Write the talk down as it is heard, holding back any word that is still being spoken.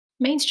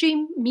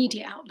Mainstream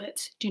media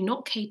outlets do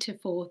not cater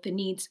for the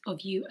needs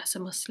of you as a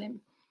Muslim.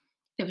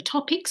 There are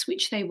topics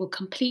which they will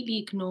completely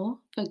ignore.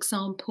 For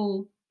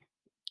example,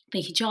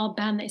 the hijab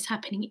ban that is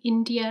happening in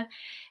India,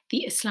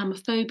 the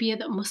Islamophobia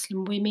that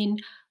Muslim women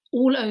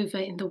all over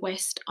in the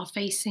West are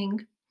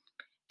facing.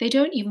 They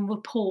don't even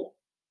report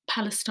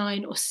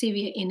Palestine or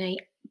Syria in a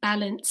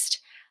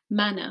balanced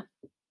manner.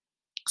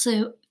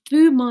 So,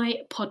 through my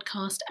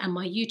podcast and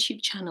my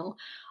YouTube channel,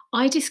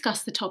 I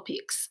discuss the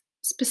topics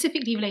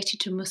specifically related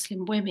to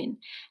Muslim women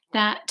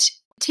that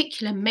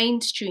particular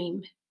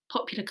mainstream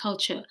popular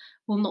culture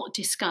will not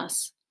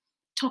discuss.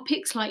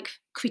 Topics like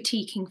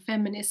critiquing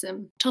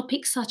feminism,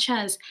 topics such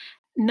as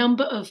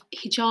number of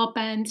hijab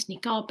bans,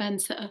 niqab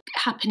bans that are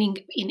happening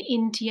in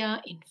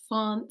India, in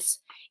France,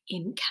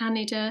 in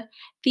Canada.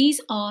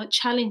 These are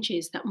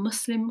challenges that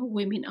Muslim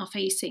women are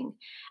facing.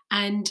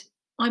 And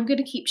I'm going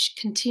to keep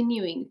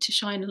continuing to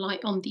shine a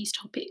light on these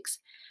topics.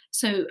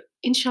 So,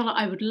 inshallah,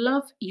 I would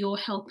love your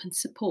help and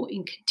support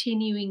in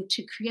continuing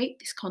to create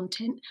this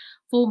content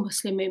for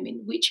Muslim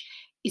women, which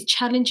is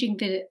challenging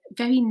the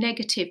very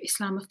negative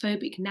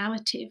Islamophobic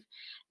narrative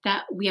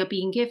that we are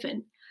being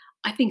given.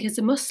 I think as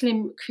a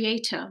Muslim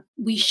creator,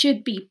 we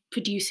should be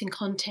producing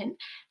content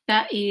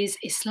that is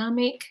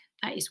Islamic,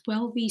 that is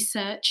well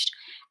researched,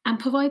 and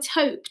provides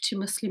hope to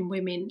Muslim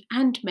women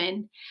and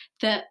men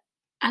that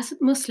as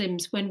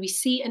Muslims, when we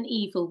see an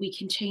evil, we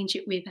can change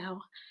it with our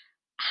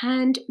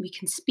hand, we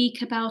can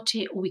speak about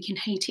it, or we can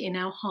hate it in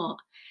our heart.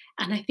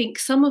 And I think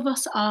some of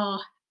us are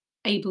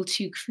able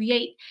to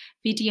create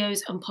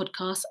videos and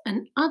podcasts,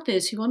 and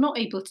others who are not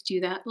able to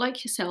do that,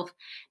 like yourself,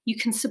 you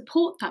can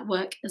support that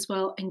work as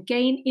well and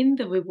gain in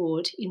the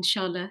reward,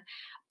 inshallah,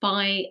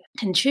 by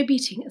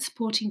contributing and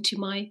supporting to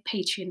my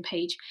Patreon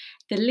page.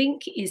 The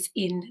link is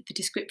in the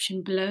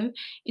description below.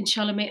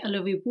 Inshallah, may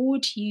Allah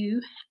reward you,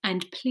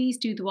 and please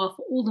do dua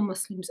for all the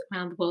Muslims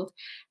around the world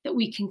that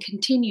we can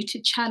continue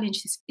to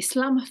challenge this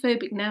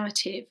Islamophobic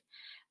narrative,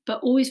 but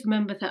always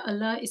remember that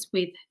Allah is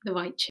with the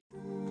righteous.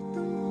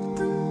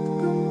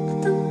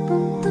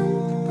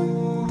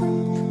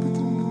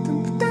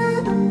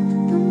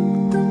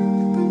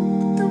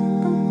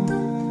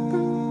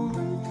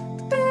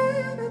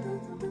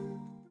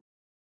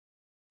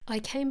 I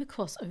came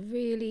across a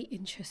really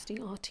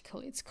interesting article.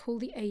 It's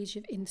called The Age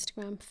of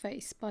Instagram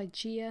Face by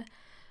Gia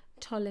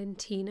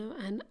Tolentino,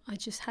 and I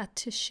just had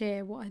to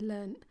share what I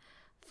learned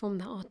from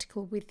that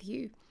article with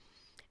you.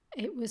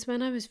 It was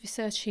when I was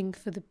researching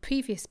for the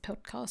previous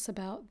podcast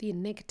about the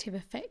negative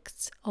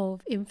effects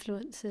of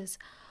influencers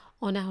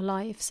on our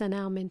lives and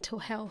our mental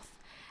health,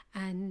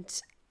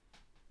 and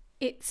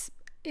it's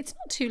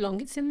not too long.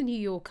 It's in the New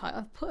Yorker.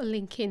 I've put a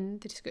link in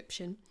the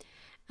description.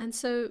 And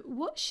so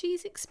what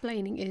she's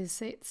explaining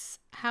is it's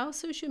how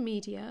social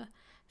media,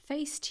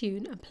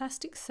 Facetune and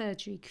plastic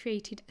surgery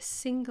created a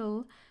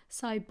single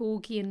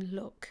cyborgian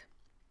look.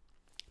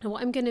 And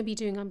what I'm going to be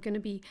doing, I'm going to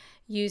be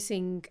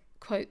using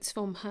quotes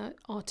from her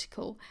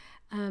article.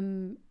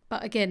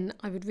 But again,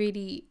 I would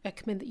really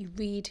recommend that you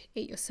read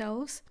it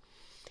yourselves,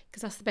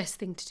 because that's the best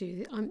thing to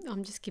do.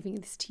 I'm just giving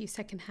this to you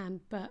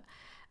secondhand. But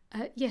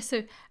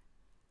so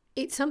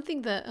it's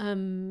something that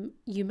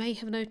you may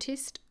have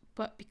noticed,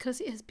 but because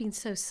it has been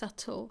so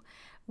subtle,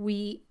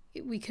 we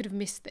could have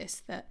missed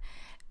this, that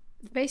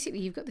basically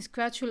you've got this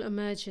gradual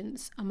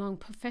emergence among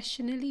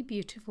professionally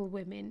beautiful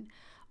women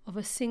of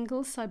a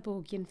single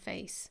cyborgian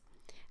face.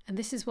 And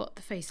this is what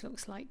the face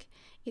looks like.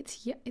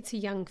 It's a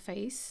young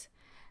face,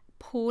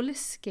 poreless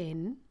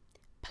skin,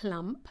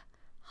 plump,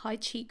 high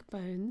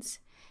cheekbones.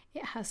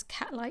 It has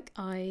cat-like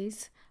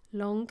eyes,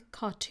 long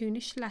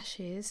cartoonish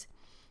lashes.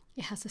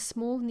 It has a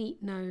small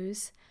neat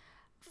nose,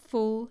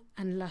 full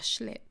and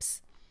lush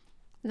lips.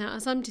 Now,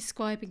 as I'm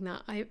describing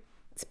that,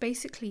 it's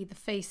basically the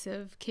face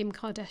of Kim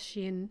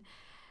Kardashian,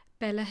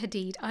 Bella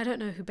Hadid. I don't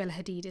know who Bella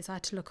Hadid is. I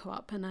had to look her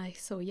up, and I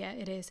saw,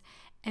 it is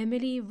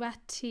Emily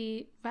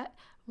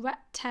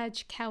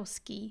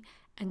Ratajkowski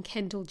and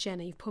Kendall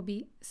Jenner. You've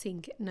probably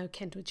know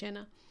Kendall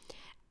Jenner.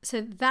 So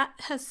that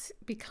has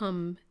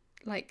become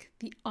like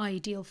the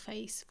ideal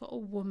face for a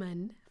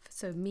woman,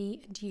 so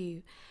me and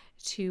you,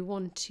 to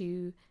want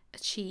to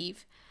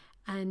achieve.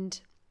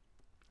 And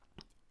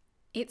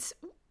it's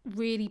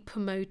really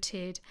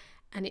promoted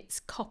and it's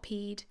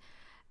copied.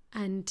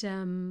 And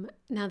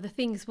now the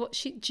thing is, what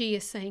G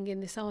is saying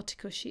in this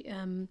article,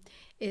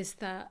 is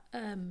that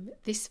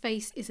this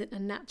face isn't a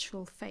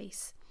natural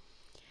face.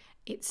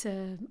 It's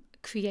a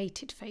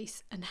created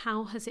face. And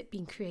how has it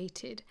been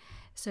created?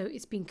 So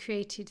it's been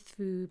created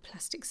through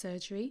plastic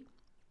surgery.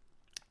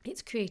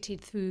 It's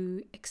created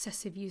through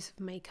excessive use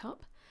of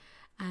makeup.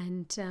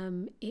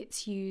 And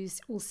it's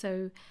used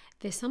also,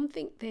 there's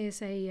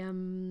a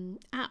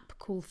app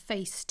called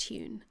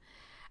Facetune.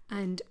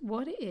 And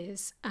what it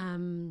is,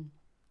 it's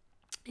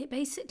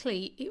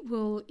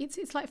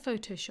like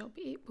Photoshop.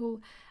 It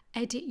will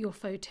edit your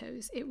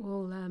photos. It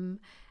will, and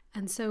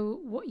so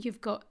what you've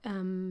got,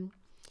 it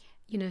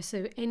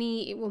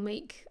will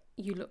make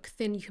you look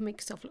thin. You can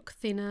make yourself look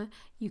thinner.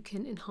 You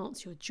can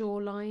enhance your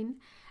jawline,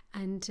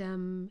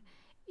 and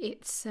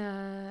it's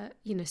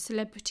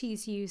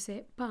celebrities use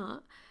it,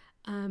 but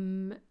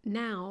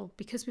now,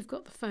 because we've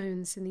got the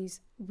phones and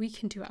these, we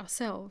can do it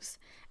ourselves,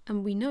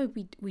 and we know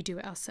we do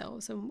it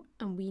ourselves,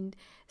 and we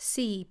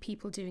see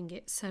people doing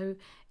it. So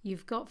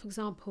you've got, for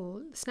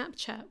example,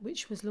 Snapchat,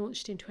 which was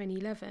launched in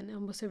 2011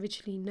 and was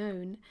originally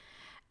known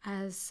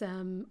as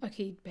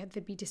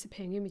there'd be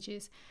disappearing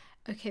images.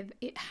 Okay,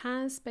 it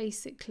has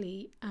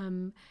basically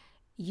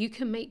you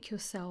can make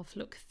yourself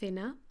look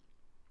thinner.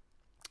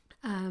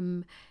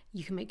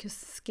 You can make your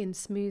skin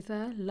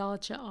smoother,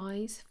 larger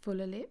eyes,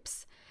 fuller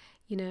lips.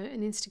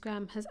 And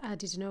Instagram has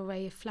added an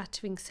array of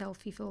flattering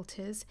selfie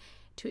filters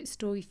to its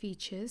story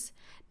features.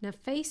 Now,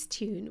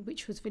 Facetune,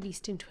 which was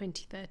released in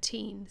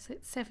 2013, so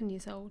it's 7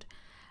 years old,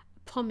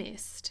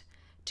 promised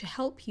to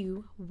help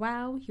you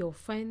wow your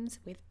friends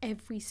with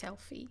every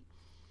selfie.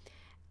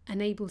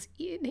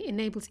 It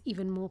enables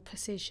even more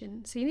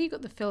precision. So you've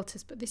got the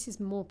filters, but this is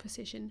more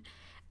precision.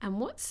 And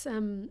what's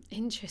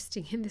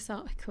interesting in this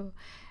article,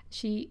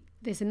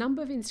 there's a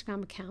number of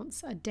Instagram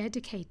accounts are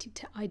dedicated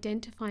to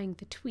identifying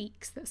the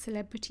tweaks that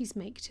celebrities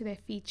make to their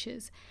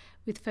features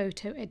with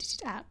photo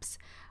edited apps.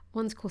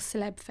 One's called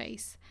Celeb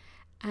Face,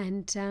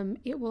 and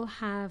it will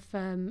have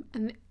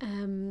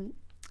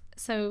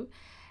so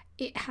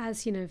it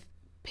has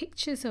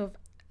pictures of.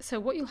 So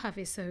what you'll have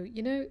is,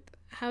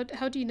 how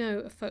do you know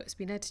a photo's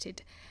been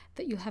edited?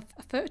 That you'll have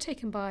a photo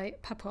taken by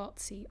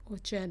paparazzi or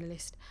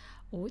journalist,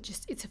 or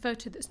just it's a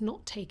photo that's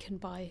not taken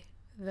by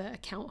the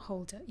account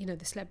holder,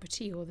 the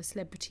celebrity or the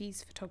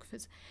celebrities'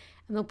 photographers,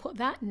 and they'll put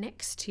that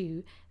next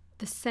to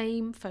the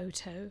same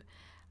photo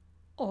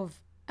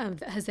of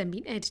that has then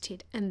been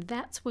edited, and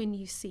that's when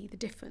you see the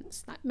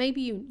difference. Like,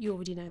 maybe you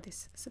already know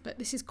this, but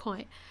this is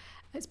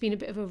it's been a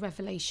bit of a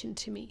revelation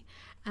to me,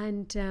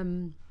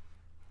 and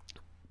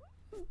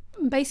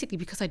basically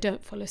because I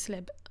don't follow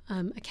celeb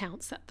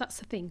accounts, that's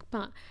the thing.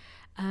 But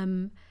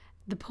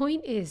the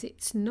point is,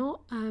 it's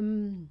not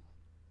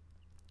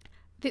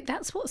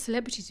that's what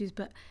celebrities do.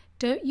 But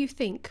don't you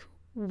think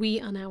we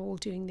are now all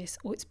doing this,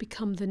 or it's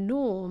become the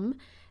norm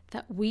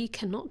that we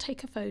cannot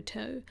take a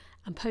photo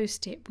and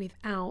post it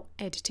without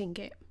editing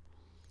it?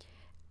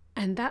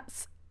 And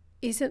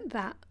isn't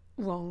that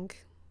wrong?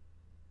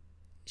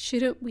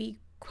 Shouldn't we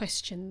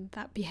question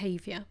that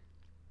behaviour?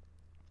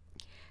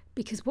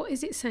 Because what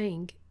is it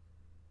saying?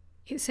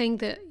 It's saying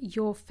that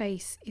your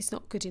face is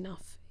not good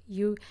enough.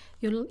 You're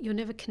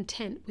never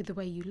content with the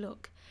way you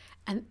look,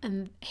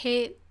 and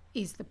here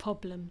is the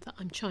problem that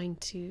I'm trying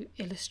to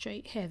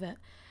illustrate here. That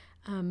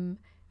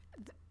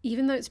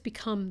even though it's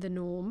become the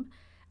norm,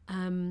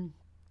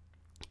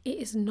 it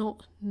is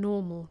not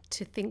normal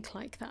to think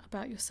like that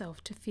about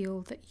yourself, to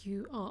feel that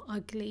you are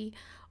ugly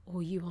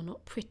or you are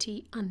not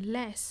pretty,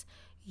 unless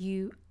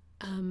you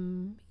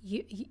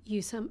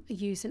use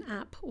an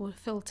app or a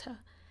filter.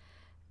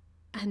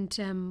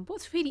 And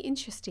what's really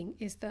interesting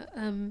is that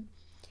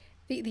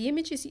the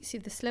images you see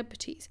of the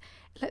celebrities,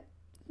 like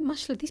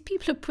mashallah, these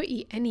people are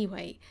pretty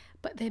anyway,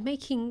 but they're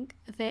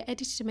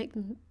edited to make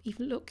them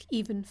look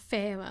even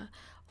fairer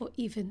or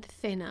even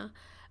thinner.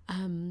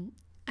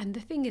 And the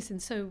thing is,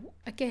 and so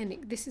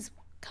again,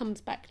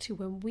 comes back to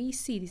when we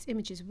see these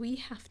images, we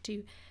have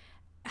to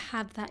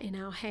have that in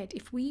our head.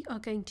 If we are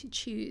going to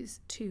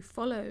choose to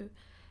follow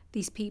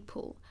these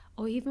people,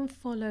 or even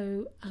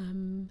follow,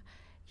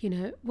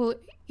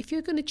 if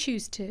you're going to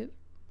choose to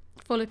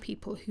follow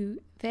people who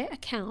their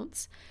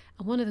accounts,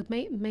 and one of the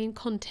main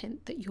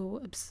content that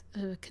you're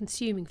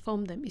consuming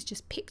from them is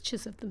just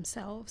pictures of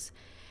themselves,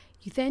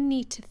 you then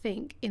need to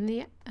think, in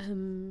the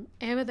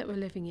era that we're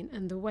living in,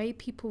 and the way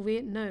people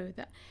know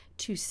that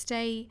to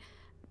stay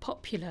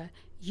popular,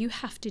 you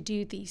have to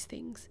do these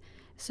things.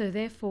 So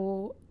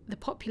therefore, the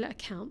popular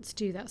accounts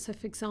do that. So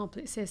for example,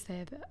 it says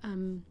there that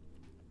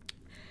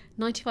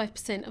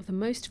 95% of the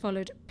most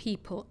followed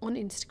people on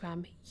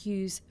Instagram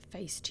use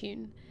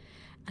Facetune.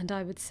 And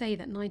I would say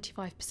that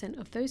 95%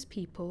 of those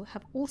people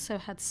have also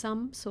had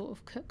some sort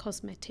of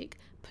cosmetic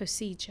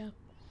procedure.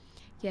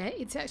 Yeah,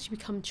 it's actually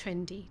become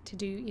trendy to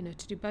do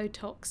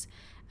Botox,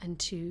 and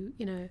to,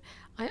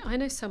 I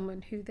know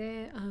someone who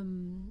they're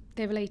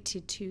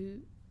related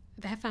to,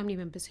 they have family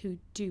members who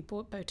do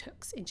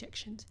Botox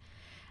injections.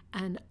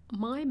 And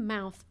my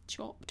mouth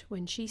dropped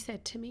when she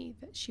said to me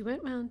that she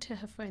went round to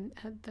her friend,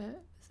 the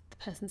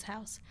person's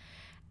house,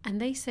 and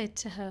they said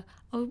to her,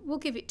 "Oh, we'll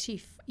give it to you,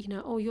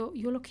 oh,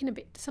 you're looking a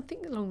bit,"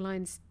 something along the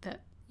lines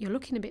that, "You're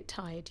looking a bit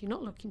tired, you're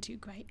not looking too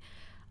great,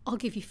 I'll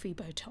give you free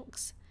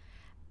Botox."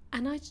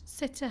 And I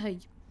said to her,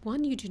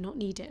 one, you do not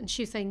need it. And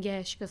she was saying,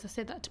 yeah, she goes, I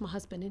said that to my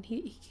husband, and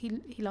he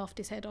laughed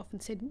his head off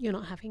and said, you're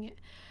not having it.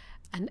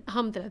 And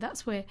alhamdulillah,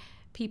 that's where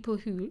people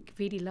who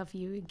really love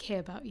you and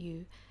care about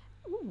you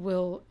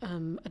will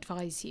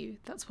advise you.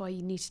 That's why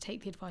you need to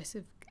take the advice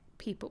of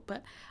people.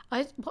 But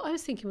what I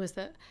was thinking was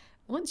that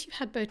once you've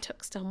had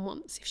Botox done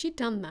once, if she'd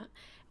done that,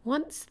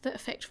 once the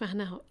effect ran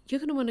out, you're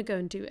going to want to go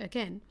and do it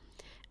again.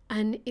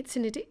 And it's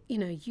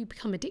you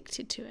become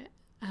addicted to it.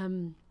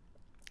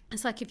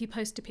 It's like if you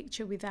post a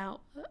picture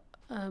without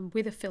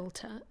with a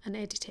filter and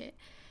edit it,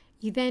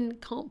 you then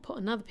can't put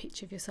another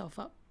picture of yourself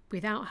up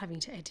without having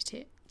to edit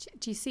it.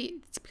 Do you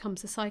see? It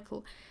becomes a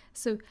cycle.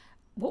 So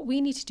what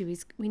we need to do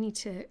is we need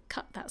to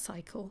cut that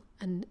cycle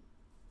and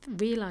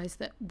realize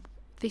that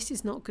this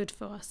is not good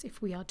for us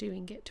if we are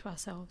doing it to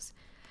ourselves.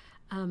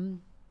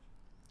 And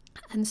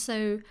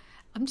so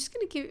I'm just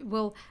going to give,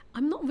 well,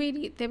 I'm not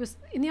really, there was,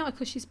 in the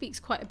article she speaks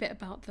quite a bit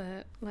about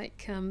the,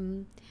 like,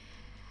 in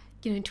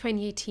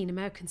 2018,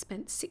 Americans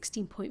spent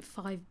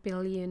 $16.5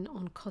 billion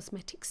on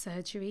cosmetic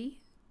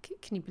surgery.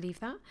 Can you believe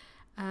that?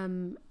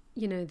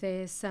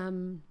 There's,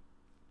 and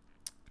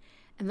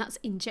that's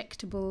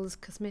injectables.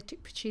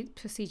 Cosmetic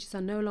procedures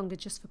are no longer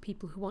just for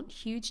people who want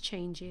huge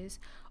changes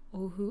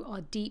or who are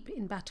deep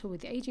in battle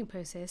with the aging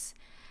process.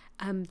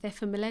 They're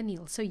for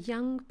millennials. So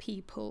young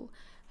people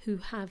who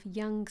have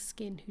young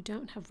skin, who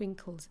don't have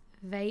wrinkles,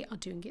 they are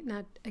doing it.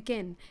 Now,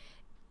 again,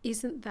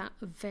 isn't that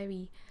a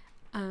very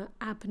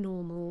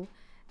abnormal,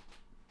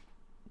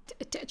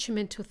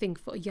 detrimental thing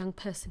for a young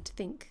person to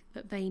think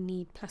that they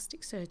need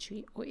plastic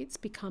surgery, or it's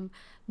become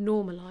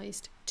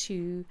normalised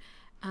to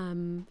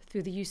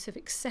through the use of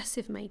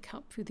excessive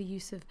makeup, through the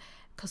use of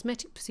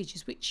cosmetic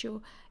procedures, which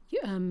you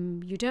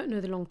don't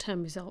know the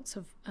long-term results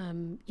of.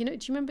 Do you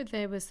remember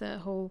there was a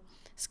whole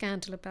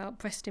scandal about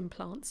breast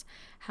implants,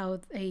 how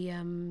they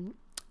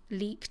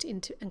leaked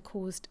into and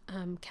caused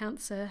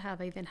cancer, how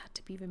they then had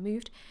to be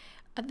removed.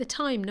 At the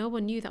time, no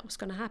one knew that was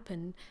going to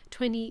happen.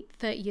 20,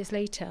 30 years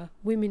later,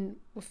 women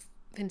were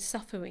then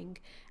suffering,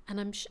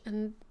 and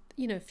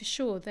for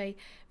sure they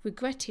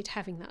regretted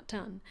having that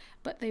done,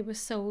 but they were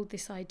sold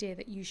this idea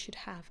that you should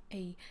have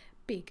a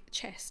big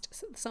chest,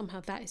 so somehow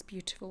that is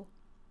beautiful,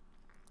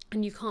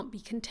 and you can't be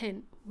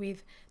content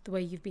with the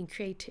way you've been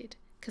created,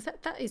 because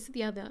that is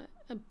the other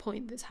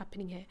point that's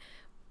happening here.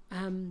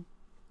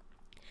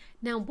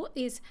 Now,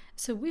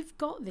 so we've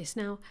got this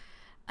now.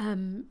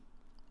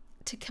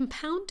 To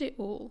compound it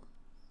all,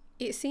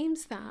 it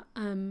seems that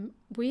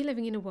we're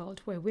living in a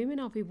world where women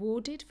are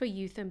rewarded for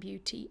youth and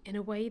beauty in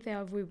a way they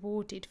are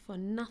rewarded for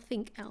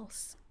nothing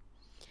else.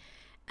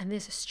 And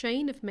there's a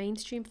strain of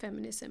mainstream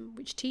feminism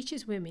which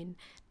teaches women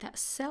that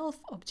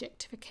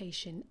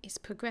self-objectification is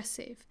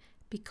progressive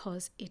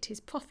because it is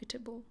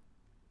profitable.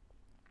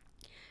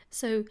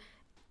 So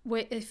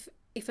if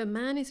a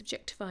man is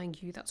objectifying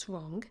you, that's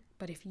wrong,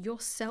 but if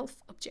you're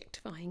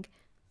self-objectifying,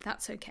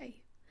 that's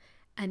okay.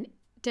 And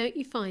don't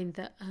you find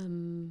that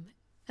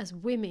as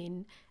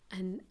women,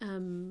 and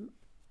the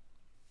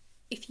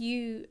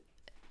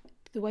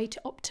way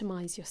to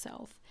optimize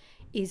yourself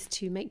is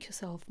to make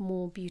yourself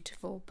more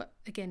beautiful, but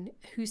again,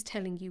 who's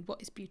telling you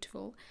what is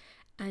beautiful?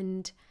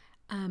 And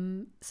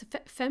so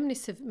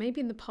feminists have,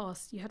 maybe in the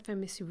past you had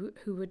feminists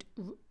who would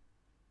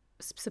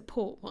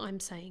support what I'm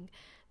saying,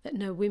 that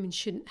no, women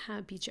shouldn't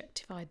be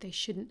objectified, they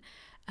shouldn't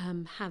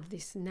have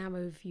this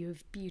narrow view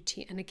of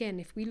beauty. And again,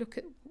 if we look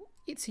at,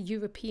 it's a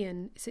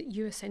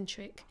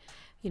Eurocentric,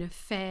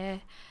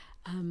 fair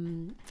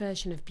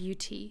version of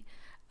beauty.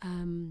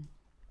 And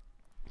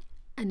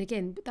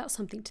again, that's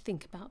something to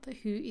think about, that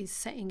who is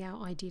setting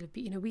our ideal of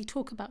beauty. We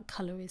talk about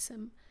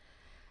colorism,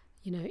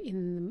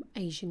 in the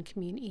Asian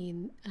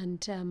community,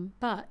 and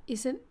but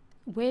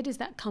where does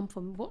that come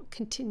from? What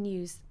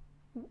continues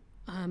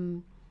what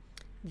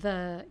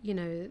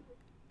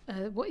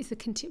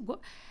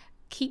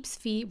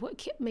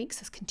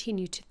makes us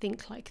continue to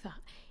think like that?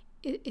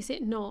 Is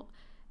it not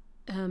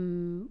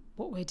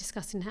what we're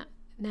discussing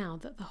now,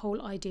 that the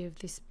whole idea of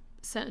this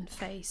certain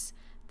face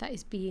that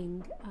is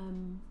being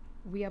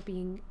we are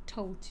being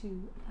told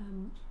to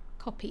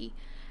copy,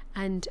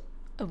 and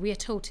we are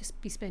told to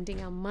be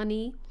spending our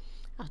money,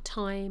 our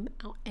time,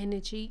 our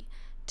energy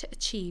to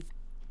achieve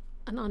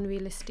an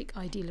unrealistic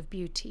ideal of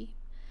beauty.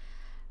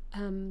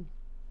 And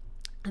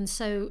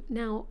so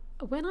now,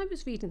 when I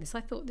was reading this,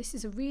 I thought this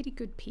is a really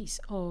good piece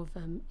of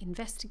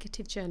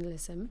investigative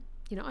journalism.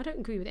 I don't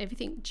agree with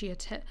everything Gia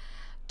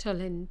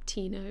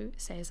Tolentino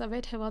says. I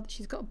read her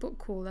she's got a book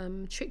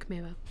called Trick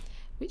Mirror,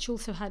 which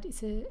also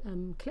it's a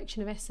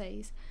collection of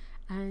essays,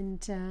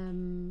 and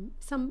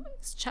some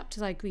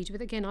chapters I agreed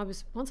with. Again,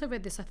 once I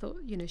read this, I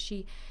thought,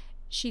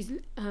 she's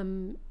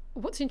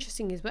what's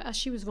interesting is, as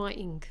she was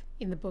writing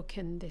in the book,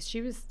 and this,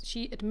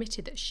 she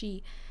admitted that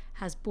she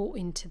has bought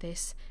into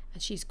this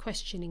and she's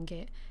questioning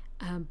it,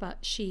 but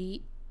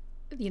she's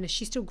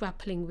still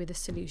grappling with a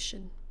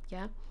solution.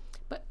 Yeah.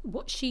 But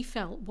what she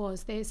felt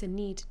was there's a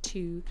need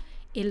to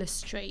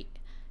illustrate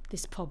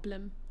this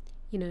problem.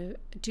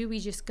 Do we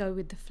just go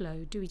with the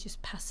flow? Do we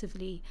just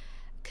passively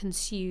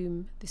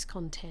consume this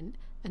content?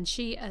 And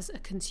she, as a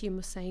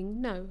consumer, saying,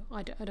 no,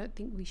 I don't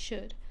think we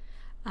should.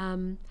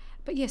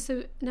 But yeah,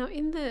 so now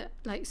in the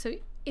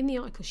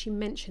article, she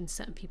mentions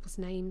certain people's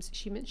names.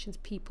 She mentions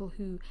people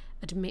who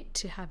admit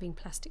to having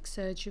plastic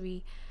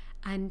surgery.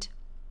 And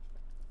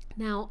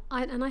now,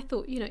 I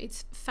thought,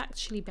 it's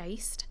factually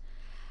based,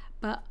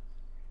 but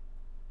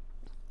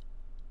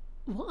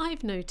what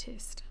I've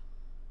noticed,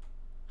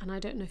 and I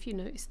don't know if you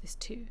noticed this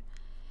too,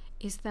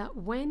 is that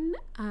when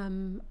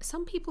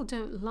some people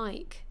don't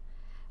like,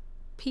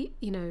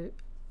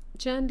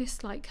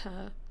 journalists like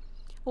her,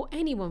 or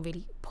anyone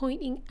really,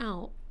 pointing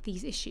out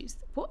these issues,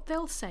 what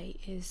they'll say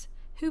is,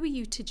 who are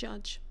you to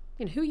judge?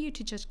 Who are you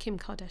to judge Kim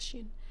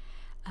Kardashian?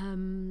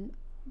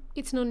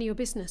 It's none of your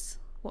business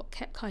what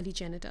Kylie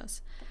Jenner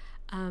does.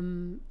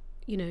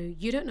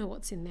 You don't know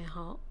what's in their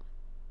heart.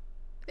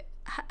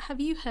 Have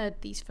you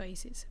heard these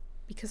phrases?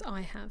 Because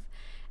I have.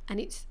 And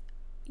it's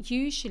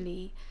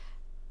usually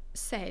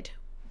said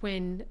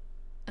when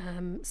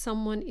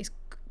someone is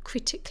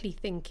critically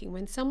thinking,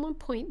 when someone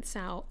points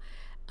out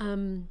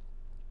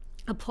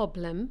a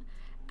problem,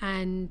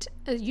 and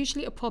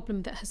usually a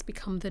problem that has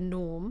become the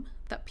norm,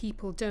 that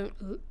people don't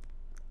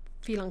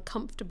feel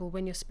uncomfortable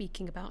when you're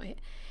speaking about it,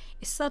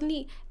 is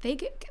suddenly they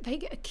get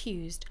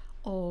accused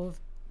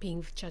of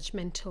being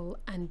judgmental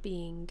and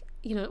being,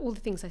 all the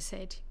things I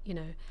said,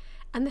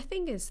 And the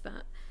thing is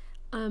that,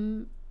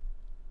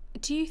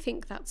 do you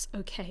think that's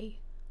okay?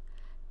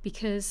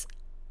 Because,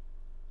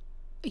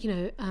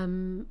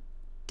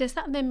 does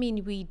that then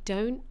mean we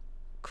don't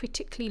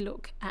critically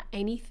look at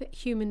any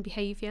human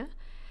behaviour?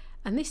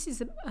 And this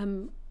is,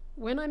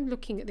 when I'm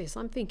looking at this,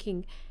 I'm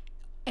thinking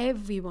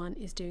everyone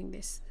is doing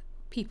this.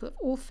 People of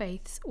all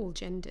faiths, all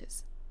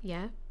genders,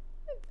 yeah?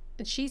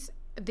 And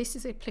this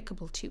is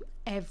applicable to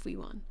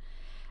everyone.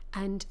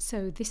 And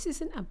so this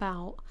isn't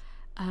about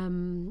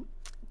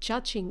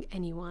judging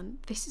anyone.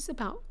 This is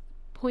about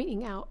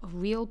pointing out a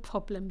real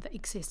problem that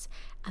exists.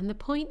 And the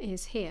point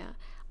is here,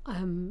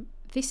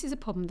 this is a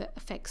problem that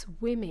affects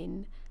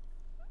women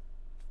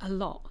a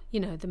lot.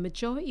 The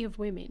majority of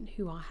women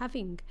who are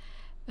having,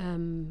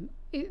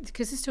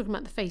 because it's talking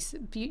about the face,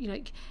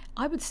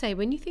 I would say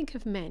when you think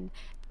of men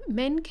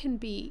can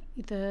be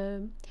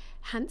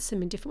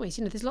handsome in different ways.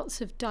 There's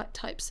lots of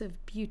types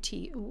of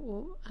beauty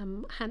or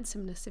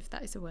handsomeness, if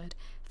that is a word,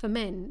 for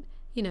men,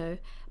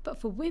 but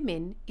for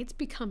women, it's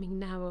becoming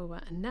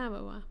narrower and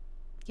narrower.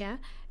 Yeah,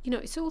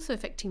 it's also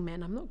affecting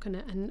men. I'm not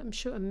gonna, and I'm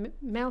sure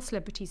male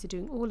celebrities are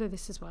doing all of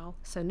this as well.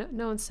 So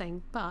no one's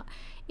saying, but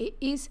it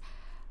is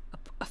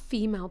a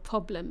female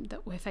problem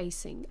that we're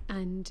facing.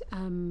 And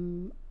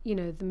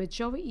the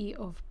majority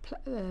of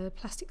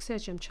plastic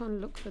surgery, I'm trying to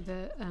look for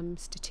the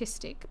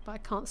statistic, but I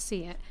can't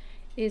see it,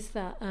 is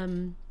that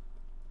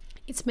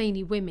it's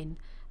mainly women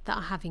that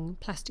are having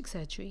plastic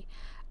surgery.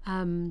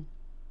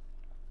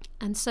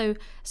 And so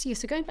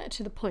going back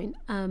to the point,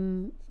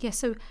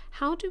 so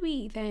how do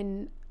we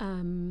then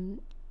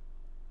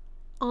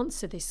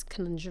answer this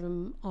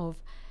conundrum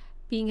of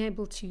being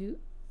able to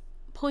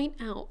point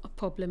out a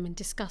problem and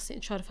discuss it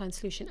and try to find a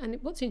solution? And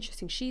what's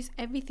interesting,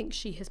 everything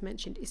she has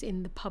mentioned is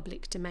in the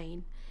public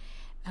domain.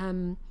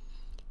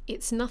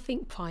 It's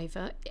nothing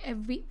private.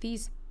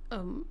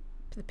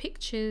 The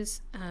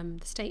pictures, the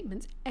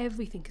statements,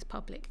 everything is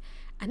public.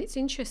 And it's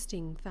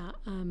interesting that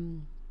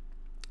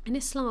in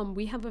Islam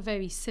we have a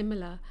very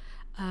similar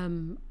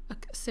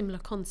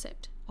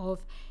concept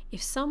of,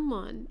 if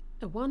someone,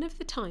 one of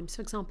the times,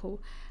 for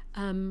example,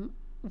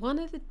 one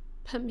of the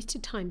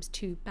permitted times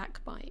to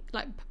backbite,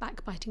 like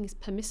backbiting is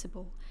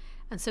permissible,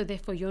 and so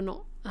therefore you're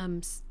not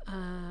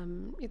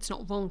it's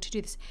not wrong to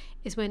do this,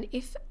 is when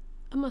if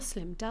a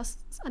Muslim does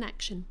an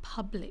action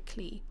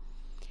publicly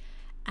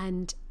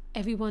and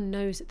everyone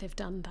knows that they've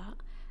done that,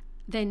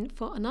 then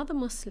for another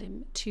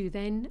Muslim to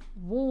then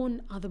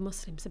warn other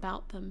Muslims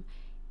about them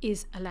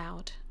is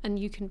allowed. And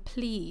you can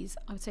please,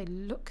 I would say,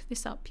 look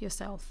this up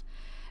yourself,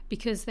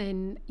 because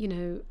then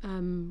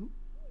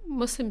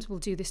Muslims will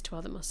do this to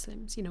other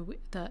Muslims,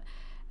 that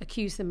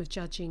accuse them of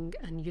judging,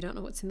 and you don't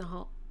know what's in the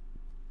heart.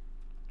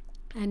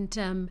 And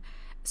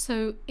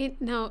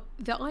now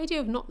the idea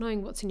of not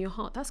knowing what's in your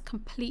heart, that's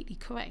completely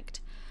correct.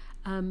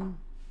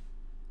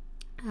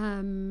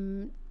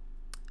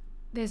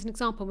 There's an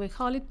example where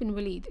Khalid bin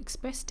Walid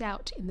expressed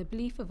doubt in the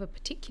belief of a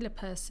particular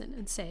person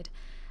and said,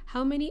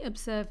 "How many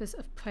observers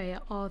of prayer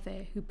are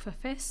there who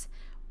profess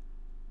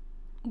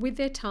with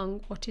their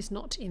tongue what is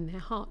not in their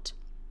heart?"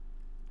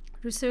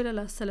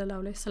 Rasulullah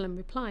sallallahu alaihi wasallam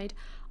replied,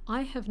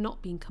 "I have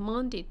not been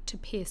commanded to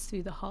pierce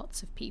through the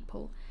hearts of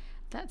people."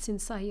 That's in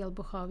Sahih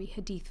al-Bukhari,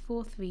 Hadith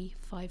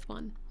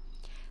 4351.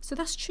 So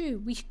that's true.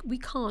 We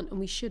can't and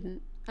we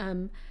shouldn't.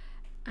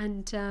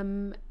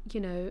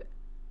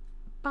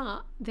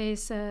 But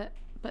there's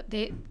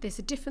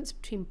a difference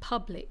between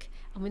public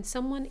and when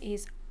someone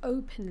is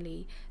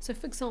openly. So,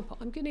 for example,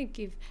 I'm going to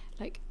give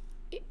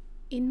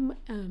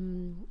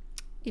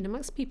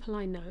amongst people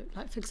I know,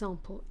 like for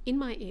example, in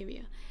my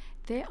area,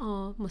 there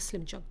are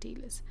Muslim drug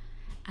dealers,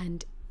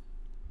 and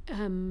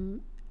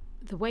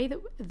the way that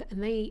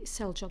and they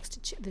sell drugs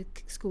to the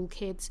school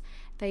kids,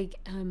 they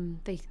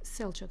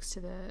sell drugs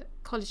to the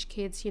college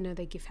kids.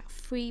 They give out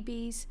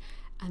freebies,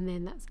 and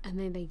then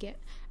they get.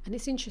 And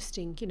it's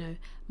interesting,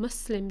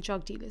 Muslim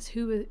drug dealers,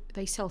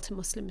 they sell to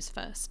Muslims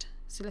first.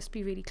 So let's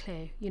be really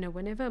clear.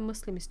 Whenever a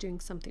Muslim is doing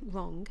something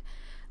wrong,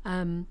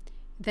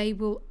 they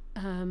will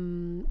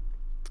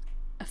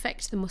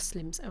affect the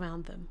Muslims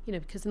around them,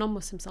 because the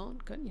non-Muslims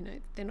aren't good,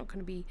 they're not going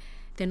to be,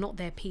 they're not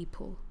their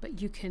people.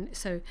 But you can,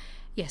 so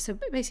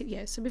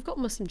we've got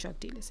Muslim drug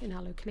dealers in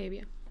our local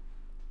area.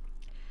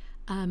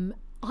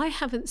 I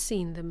haven't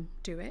seen them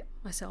do it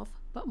myself,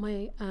 but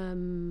my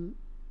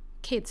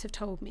kids have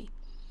told me.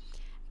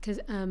 because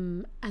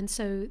and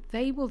so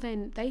they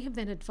have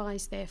then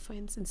advised their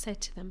friends and said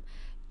to them,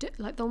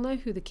 like, they'll know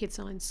who the kids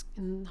are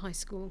in high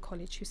school and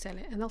college who sell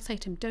it, and they'll say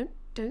to them,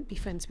 don't be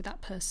friends with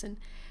that person,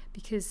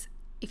 because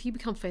if you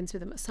become friends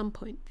with them at some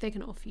point, they're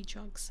going to offer you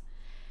drugs.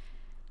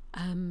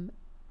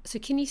 So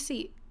can you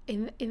see,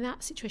 in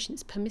that situation,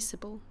 it's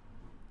permissible.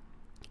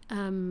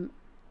 And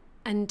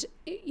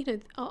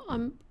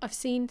I've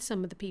seen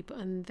some of the people,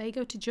 and they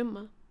go to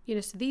Jummah.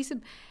 So these are,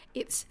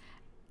 it's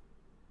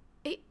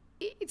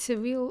a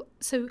real.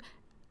 So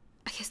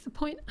I guess the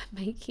point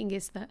I'm making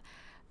is that,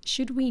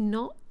 should we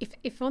not,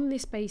 if on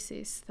this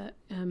basis that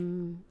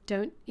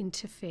don't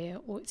interfere,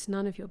 or it's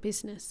none of your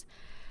business,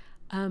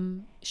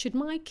 should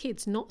my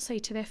kids not say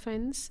to their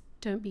friends,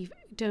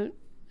 don't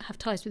have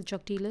ties with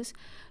drug dealers?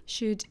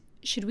 Should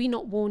we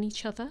not warn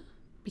each other?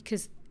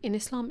 Because in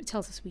Islam it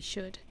tells us we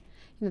should.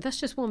 That's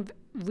just one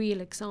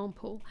real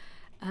example.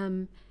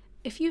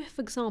 If you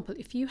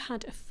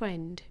had a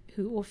friend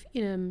who, or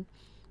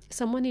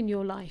someone in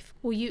your life,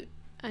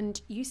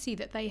 and you see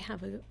that they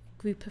have a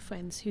group of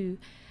friends who,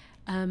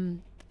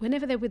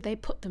 whenever they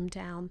put them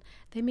down,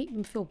 they make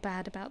them feel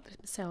bad about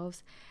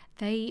themselves,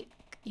 they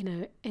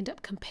end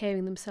up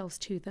comparing themselves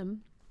to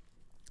them,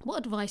 what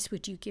advice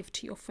would you give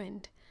to your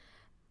friend?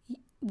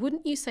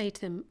 Wouldn't you say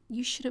to them,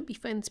 you shouldn't be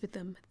friends with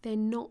them? They're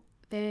not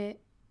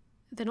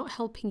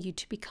helping you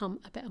to become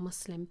a better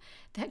Muslim.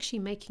 They're actually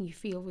making you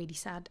feel really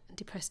sad and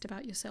depressed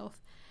about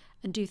yourself,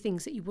 and do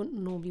things that you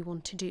wouldn't normally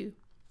want to do.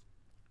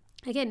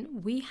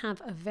 Again, we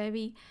have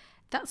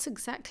that's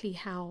exactly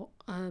how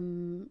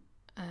the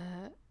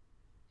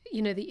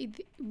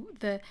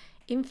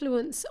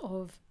influence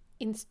of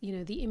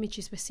the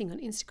images we're seeing on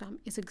Instagram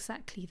is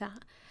exactly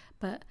that,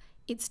 but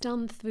it's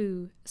done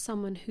through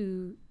someone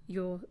who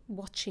you're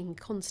watching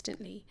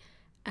constantly.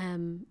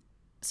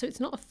 So it's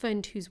not a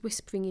friend who's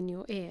whispering in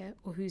your ear,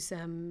 or who's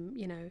there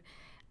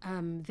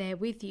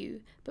with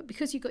you, but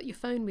because you've got your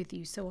phone with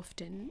you so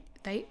often,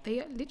 they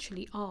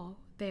literally are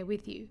there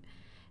with you.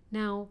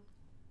 Now,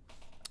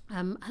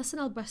 Hassan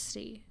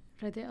al-Basri,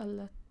 may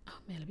Allah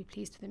be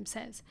pleased with him,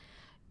 says,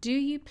 do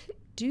you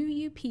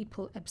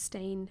people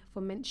abstain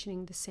from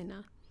mentioning the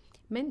sinner?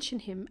 Mention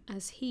him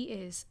as he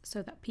is,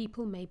 so that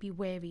people may be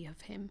wary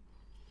of him.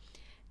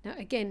 Now,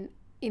 again,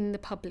 in the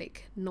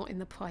public, not in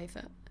the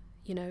private.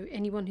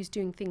 Anyone who's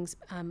doing things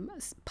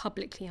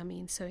publicly,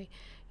 so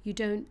you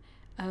don't,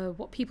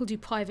 what people do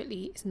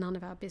privately is none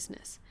of our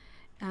business.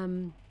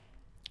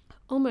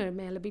 Umar,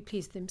 may Allah be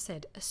pleased with him,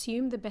 said,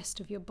 assume the best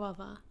of your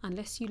brother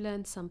unless you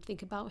learn something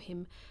about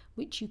him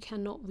which you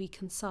cannot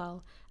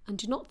reconcile, and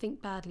do not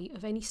think badly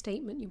of any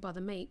statement your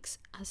brother makes,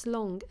 as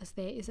long as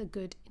there is a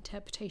good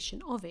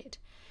interpretation of it.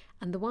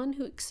 And the one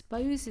who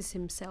exposes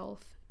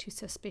himself to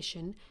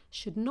suspicion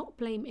should not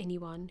blame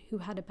anyone who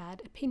had a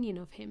bad opinion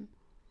of him.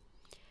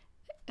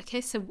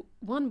 Okay, so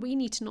we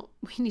need to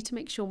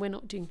make sure we're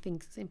not doing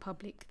things in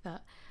public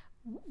that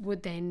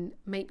would then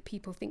make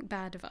people think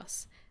bad of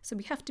us. So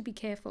we have to be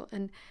careful.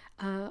 And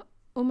Abu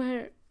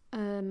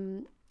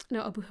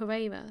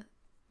Hurairah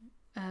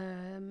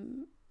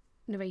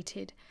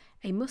narrated,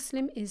 a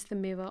Muslim is the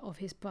mirror of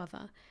his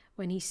brother.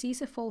 When he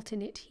sees a fault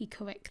in it, he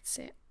corrects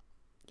it.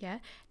 Yeah.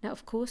 Now,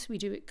 of course, we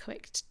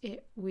correct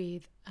it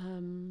with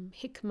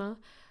hikmah,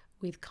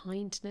 with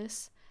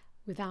kindness,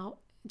 without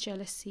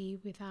jealousy,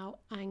 without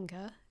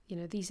anger.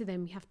 These are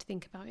them we have to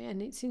think about it.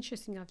 And it's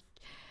interesting, I've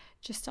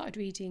just started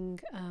reading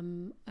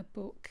a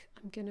book.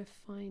 I'm going to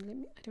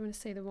find, I don't want to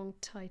say the wrong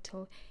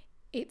title.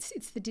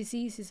 It's The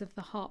Diseases of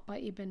the Heart by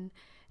Ibn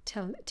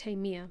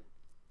Taymiyyah.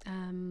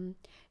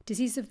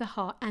 Disease of the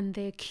Heart and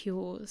Their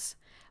Cures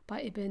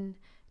by Ibn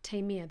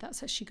Taymiyyah.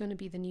 That's actually going to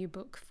be the new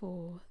book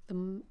for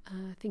the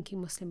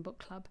Thinking Muslim Book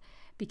Club,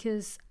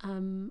 because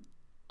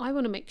I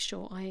want to make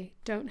sure I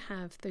don't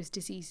have those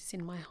diseases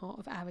in my heart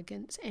of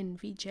arrogance,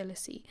 envy,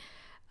 jealousy.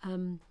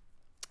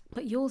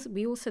 But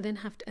we also then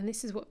have to, and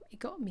this is what it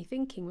got me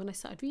thinking when I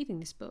started reading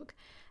this book,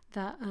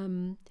 that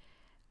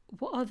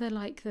what are the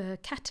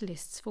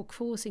catalysts for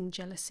causing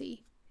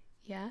jealousy?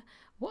 Yeah,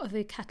 what are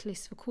the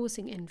catalysts for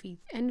causing envy?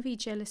 Envy,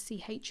 jealousy,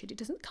 hatred. It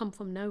doesn't come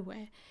from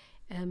nowhere.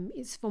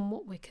 It's from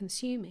what we're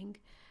consuming.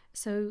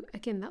 So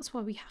again, that's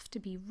why we have to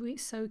be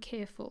so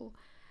careful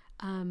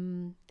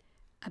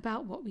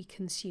about what we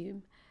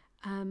consume.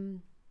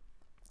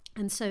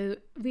 And so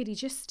really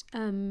just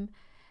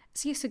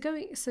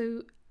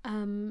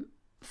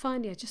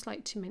finally, I'd just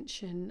like to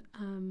mention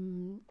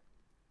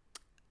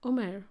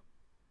Umar,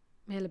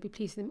 may Allah be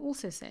pleased with him,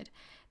 also said,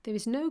 there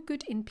is no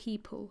good in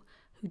people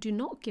who do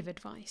not give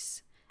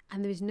advice,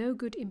 and there is no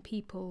good in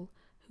people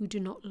who do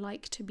not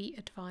like to be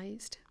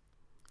advised.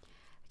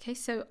 Okay,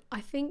 so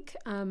I think,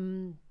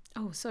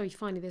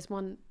 finally, there's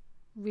one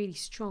really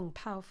strong,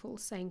 powerful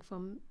saying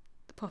from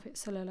the Prophet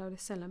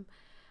ﷺ,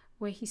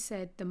 where he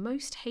said, the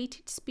most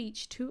hated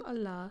speech to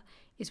Allah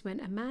is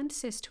when a man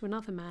says to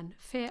another man,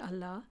 fear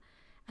Allah,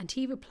 and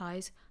he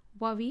replies,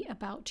 worry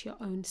about your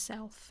own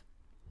self.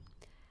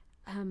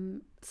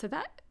 So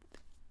that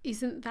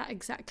isn't that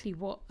exactly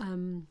what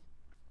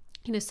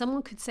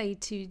someone could say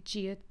to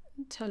Gia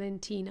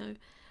Tolentino,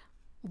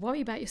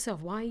 worry about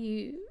yourself. Why are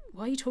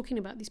you talking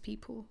about these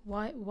people?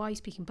 Why are you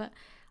speaking? But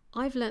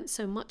I've learnt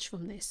so much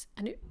from this,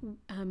 and it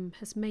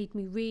has made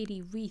me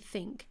really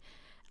rethink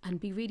and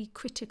be really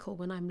critical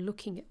when I'm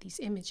looking at these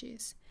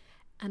images.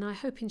 And I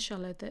hope,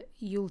 inshallah, that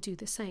you'll do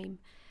the same.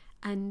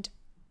 And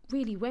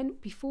really,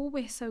 before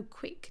we're so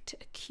quick to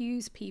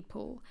accuse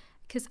people,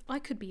 because I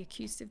could be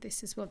accused of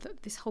this as well,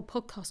 that this whole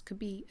podcast could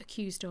be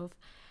accused of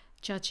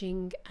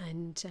judging,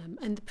 and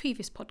the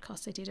previous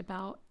podcast I did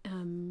about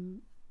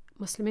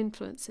Muslim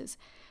influencers,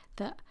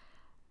 that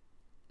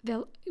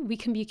we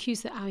can be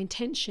accused that our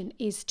intention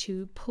is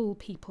to pull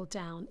people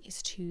down,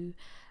 is to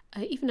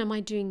even am I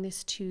doing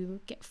this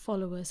to get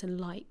followers and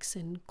likes,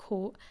 and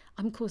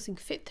I'm causing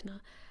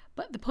fitna.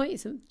 But the point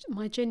is that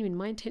my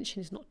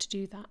intention is not to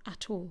do that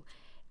at all.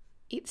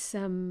 It's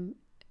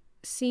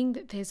seeing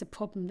that there's a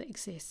problem that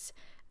exists,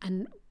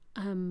 and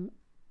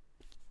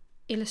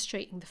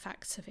illustrating the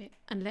facts of it,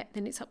 and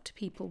then it's up to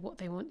people what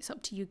they want. It's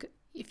up to you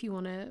if you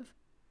want to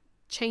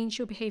change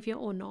your behaviour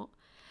or not.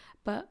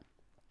 But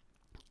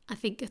I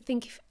think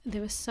if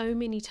there are so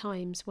many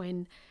times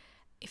when,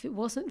 if it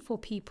wasn't for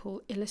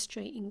people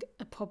illustrating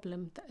a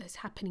problem that is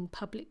happening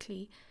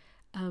publicly,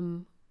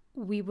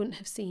 we wouldn't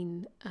have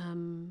seen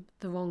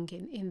the wrong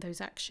in those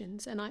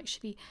actions. And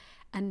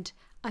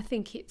I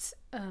think it's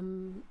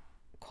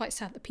quite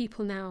sad that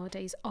people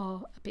nowadays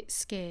are a bit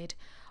scared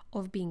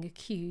of being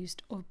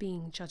accused, of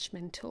being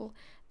judgmental,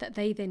 that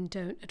they then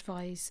don't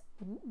advise.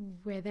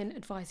 We're then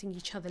advising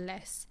each other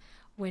less.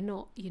 We're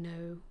not,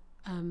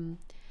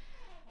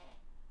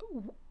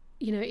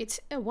 it's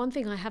one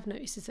thing I have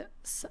noticed is that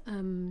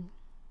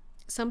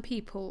some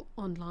people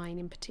online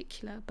in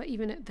particular, but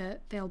even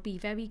they'll be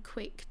very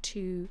quick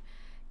to,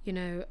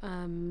 if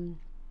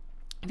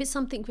it's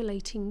something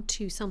relating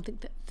to something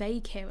that they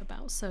care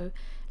about. So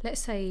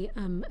let's say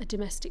a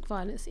domestic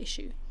violence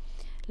issue.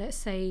 Let's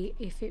say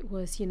if it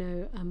was,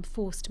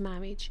 forced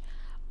marriage,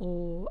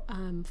 or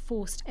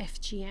forced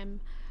FGM,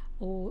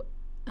 or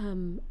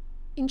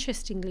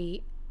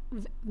interestingly,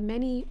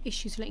 many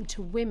issues relating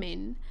to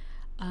women,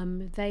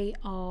 they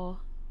are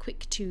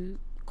quick to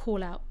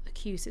call out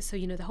accusers. So,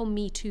 the whole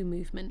Me Too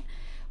movement,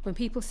 when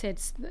people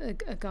said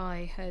a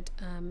guy had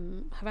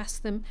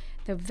harassed them,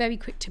 they were very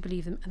quick to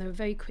believe them, and they were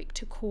very quick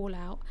to call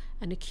out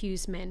and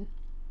accuse men.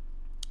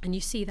 And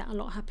you see that a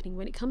lot happening.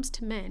 When it comes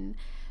to men,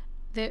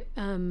 that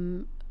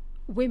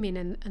women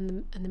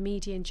and the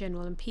media in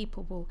general and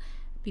people will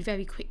be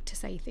very quick to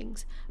say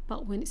things.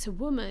 But when it's a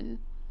woman,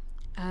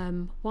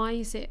 why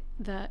is it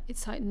that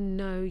it's like,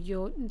 no,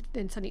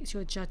 then suddenly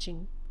you're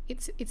judging?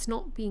 It's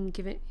not being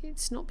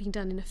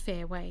done in a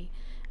fair way.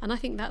 And I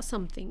think that's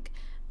something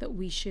that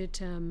we should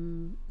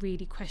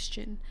really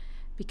question,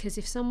 because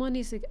if someone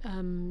is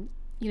in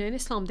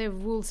Islam there are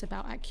rules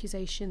about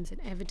accusations and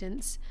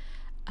evidence,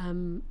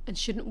 and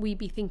shouldn't we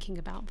be thinking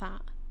about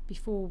that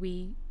before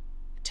we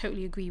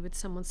totally agree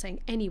with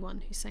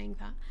anyone who's saying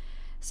that?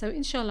 So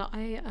inshallah,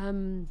 I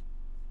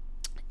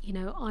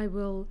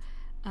will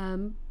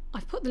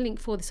I've put the link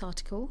for this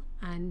article,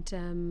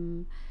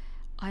 and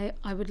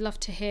I would love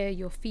to hear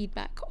your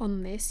feedback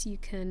on this. You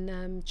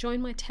can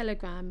join my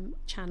Telegram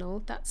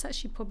channel. That's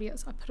actually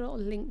I put a lot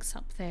of links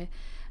up there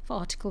for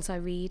articles I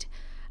read,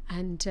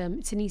 and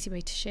it's an easy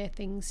way to share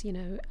things,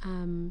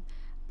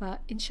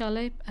 but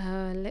inshallah,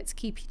 let's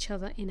keep each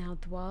other in our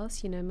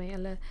du'as. May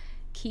Allah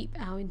keep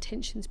our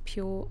intentions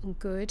pure and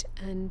good,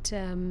 and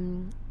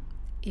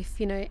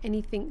if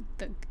anything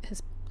that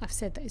I've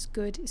said that is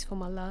good is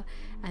from Allah,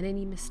 and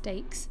any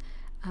mistakes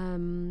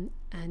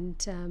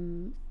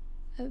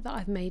that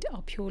I've made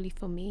are purely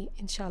for me.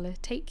 Inshallah.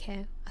 Take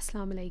care.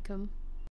 Assalamu alaikum.